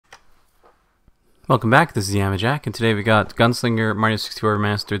Welcome back, this is Yama, and today we got Gunslinger Mario 64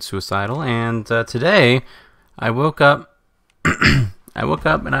 Remastered Suicidal, and today I woke up and I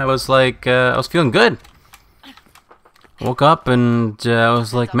was like, I was feeling good. I woke up and I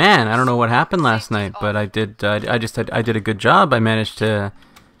was like, man, I don't know what happened last night, but I did a good job. I managed to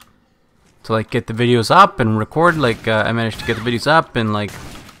like get the videos up and record, like I managed to get the videos up and like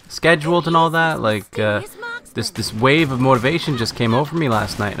scheduled and all that, like this wave of motivation just came over me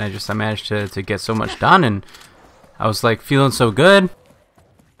last night, and I managed to get so much done, and I was like feeling so good,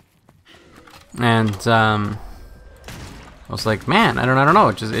 and I was like, man, I don't know,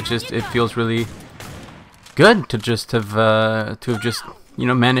 it feels really good to just have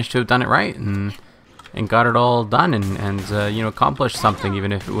managed to have done it right and got it all done and accomplished something,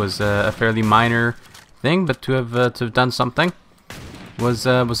 even if it was a fairly minor thing, but to have done something was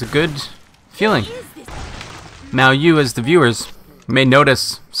a good feeling. Now you, as the viewers, may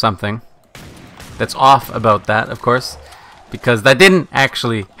notice something that's off about that, of course, because that didn't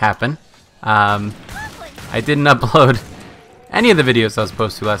actually happen. I didn't upload any of the videos I was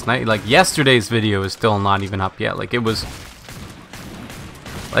supposed to last night. Like, yesterday's video is still not even up yet. Like, it was,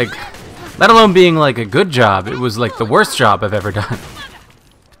 like, let alone being, like, a good job, it was, like, the worst job I've ever done.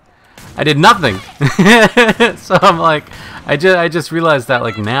 I did nothing. So I'm like, I just realized that,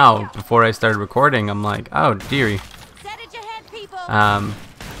 like, now, before I started recording, I'm like, oh dearie.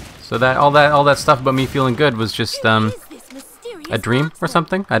 So that all that stuff about me feeling good was just a dream or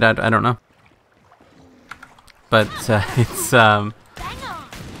something. I don't know. But it's gone.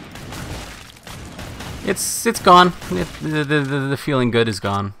 The feeling good is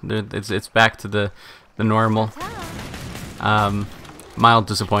gone. It's back to the normal. Mild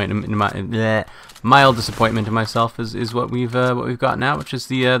disappointment in myself is what we've got now, which is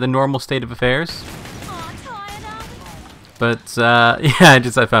the normal state of affairs. But yeah,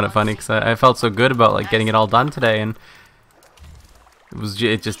 I found it funny because I felt so good about like getting it all done today, and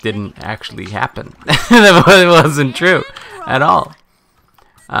it just didn't actually happen. It wasn't true at all.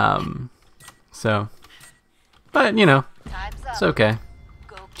 So, but you know, it's okay.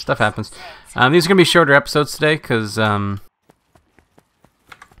 Stuff happens. These are gonna be shorter episodes today because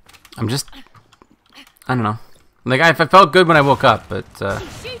I don't know. Like, I felt good when I woke up, but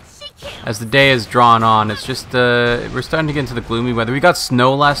as the day has drawn on, it's just, we're starting to get into the gloomy weather. We got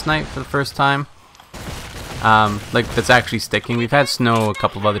snow last night for the first time. Like, that's actually sticking. We've had snow a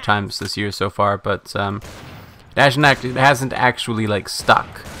couple of other times this year so far, but it hasn't actually, like,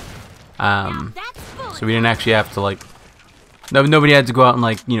 stuck. So we didn't actually have to, like, nobody had to go out and,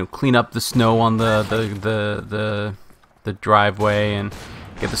 like, you know, clean up the snow on the driveway and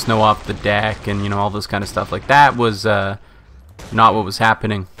get the snow off the deck and, you know, all this kind of stuff. Like, that was not what was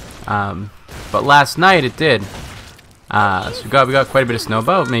happening. But last night it did. So we got quite a bit of snow,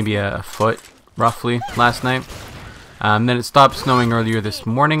 about maybe a foot roughly last night. Then it stopped snowing earlier this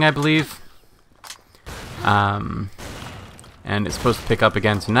morning, I believe. And it's supposed to pick up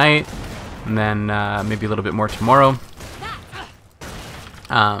again tonight, and then maybe a little bit more tomorrow.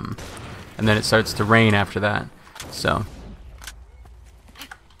 And then it starts to rain after that. So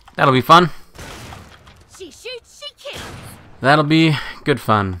that'll be fun. That'll be good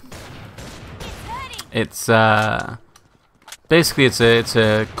fun. It's basically it's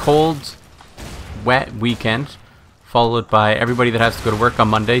a cold, wet weekend, followed by everybody that has to go to work on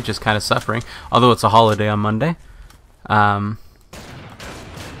Monday just kind of suffering. Although it's a holiday on Monday,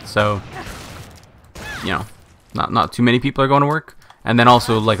 so you know, not too many people are going to work, and then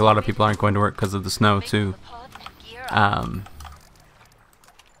also like a lot of people aren't going to work because of the snow too.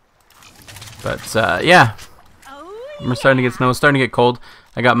 But yeah, we're starting to get snow. It's starting to get cold.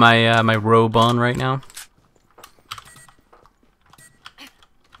 I got my my robe on right now.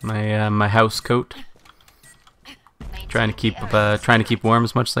 My house coat. Trying to keep warm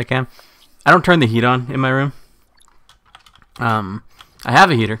as much as I can. I don't turn the heat on in my room. I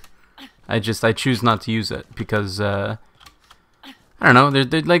have a heater. I choose not to use it because I don't know.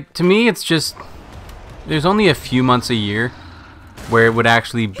 Like, to me, it's just there's only a few months a year where it would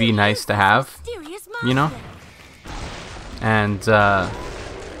actually be nice to have, you know? And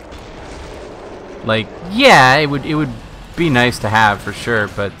like, yeah, it would be nice to have for sure,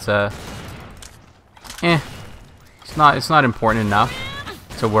 but it's not important enough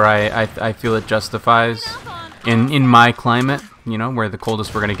to where I feel it justifies in my climate, you know, where the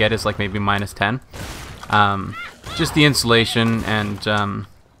coldest we're gonna get is like maybe -10. Just the insulation and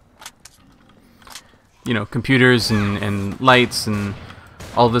you know, computers and lights and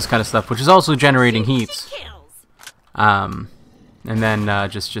all this kind of stuff, which is also generating heat. And then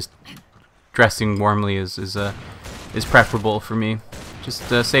just dressing warmly is preferable for me. Just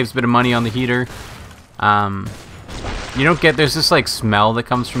saves a bit of money on the heater. You don't get, there's this like smell that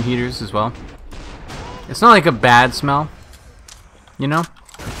comes from heaters as well. It's not like a bad smell, you know,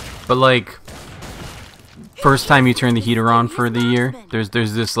 but like first time you turn the heater on for the year, there's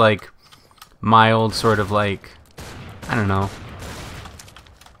this like mild sort of like, I don't know,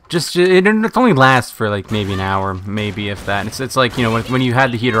 just it only lasts for like maybe an hour, maybe if that. It's like, you know, when you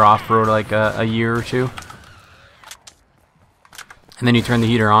had the heater off for like a year or two, and then you turn the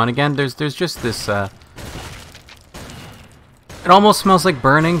heater on again. There's just this. It almost smells like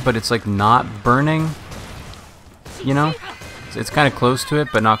burning, but it's like not burning. You know, it's kind of close to it,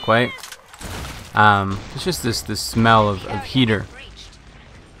 but not quite. It's just this smell of heater.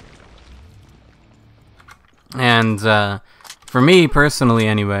 And for me personally,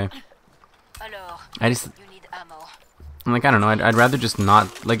 anyway, I'm like, I don't know. I'd rather just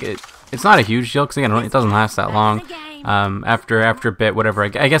not, like, it's not a huge deal because again, it doesn't last that long. After a bit, whatever.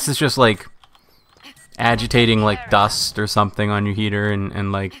 I guess it's just like agitating like dust or something on your heater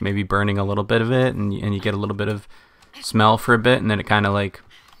and like maybe burning a little bit of it, and you get a little bit of smell for a bit, and then it kind of like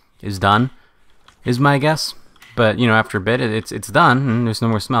is done, is my guess. But you know, after a bit it's done and there's no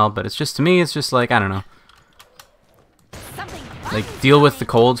more smell. But it's just, to me, it's just like, I don't know, like deal with the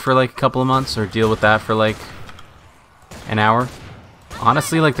cold for like a couple of months, or deal with that for like an hour.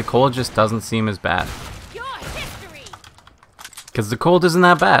 Honestly, like the cold just doesn't seem as bad, because the cold isn't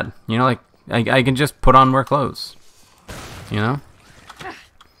that bad, you know. Like I can just put on more clothes, you know.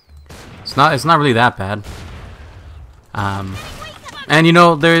 It's not really that bad. And you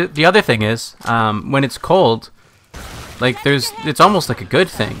know, the other thing is, when it's cold, like it's almost like a good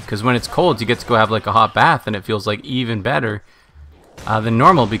thing, because when it's cold you get to go have like a hot bath, and it feels like even better than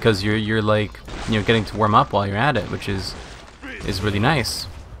normal, because you're like, you know, getting to warm up while you're at it, which is really nice.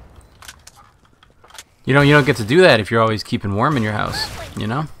 You don't get to do that if you're always keeping warm in your house, you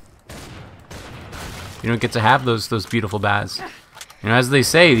know. You don't get to have those beautiful baths. You know, as they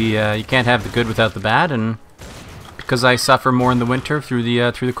say, you can't have the good without the bad, and because I suffer more in the winter through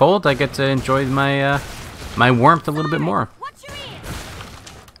the cold, I get to enjoy my my warmth a little bit more,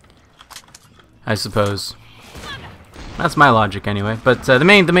 I suppose. That's my logic anyway. But the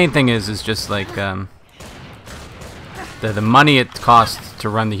main thing is just like the money it costs to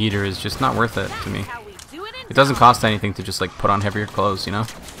run the heater is just not worth it to me. It doesn't cost anything to just like put on heavier clothes, you know.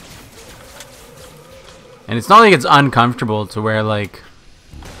 And it's not like it's uncomfortable to wear, like,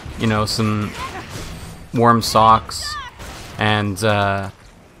 you know, some warm socks and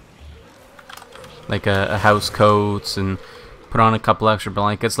like a house coat, and put on a couple extra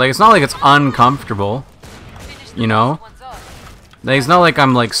blankets. Like, it's not like it's uncomfortable, you know. Like, it's not like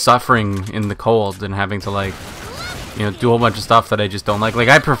I'm like suffering in the cold and having to like, you know, do a whole bunch of stuff that I just don't like. Like,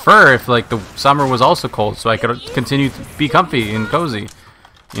 I prefer if like the summer was also cold, so I could continue to be comfy and cozy,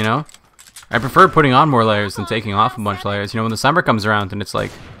 you know. I prefer putting on more layers than taking off a bunch of layers. You know, when the summer comes around and it's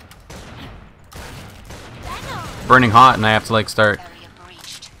like burning hot, and I have to like start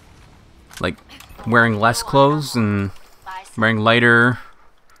like wearing less clothes and wearing lighter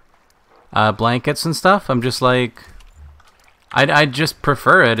blankets and stuff, I'm just like, I'd just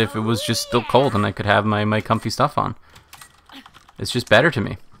prefer it if it was just still cold and I could have my comfy stuff on. It's just better to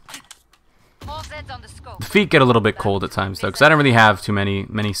me. The feet get a little bit cold at times though, because I don't really have too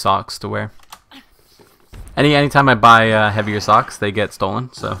many socks to wear. Anytime I buy heavier socks, they get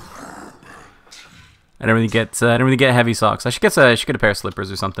stolen. So I don't really get heavy socks. I should get a pair of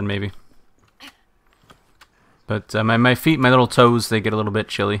slippers or something maybe. But my feet, my little toes, they get a little bit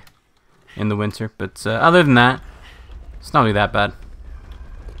chilly in the winter. But other than that, it's not really that bad.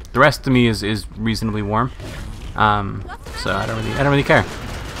 The rest of me is reasonably warm. So I don't really care.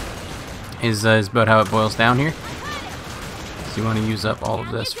 Is about how it boils down here. So you want to use up all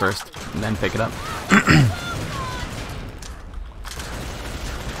of this first and then pick it up.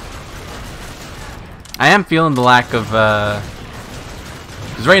 I am feeling the lack of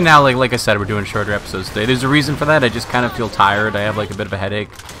because right now, like I said, we're doing shorter episodes today. There's a reason for that. I just kind of feel tired. I have like a bit of a headache,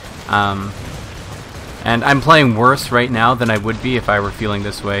 and I'm playing worse right now than I would be if I were feeling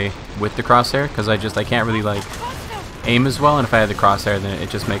this way with the crosshair, because I can't really like aim as well, and if I had the crosshair, then it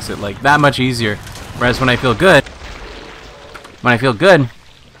just makes it like that much easier. Whereas when I feel good,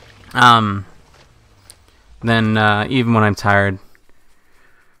 then even when I'm tired,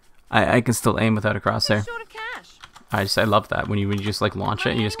 I can still aim without a crosshair. I love that when you just like launch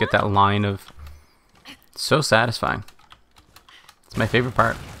it, and you just get that line of, it's so satisfying. It's my favorite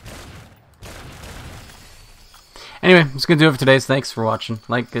part. Anyway, that's gonna do it for today. So thanks for watching.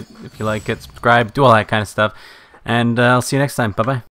 Like it if you like it, subscribe, do all that kind of stuff. And I'll see you next time. Bye-bye.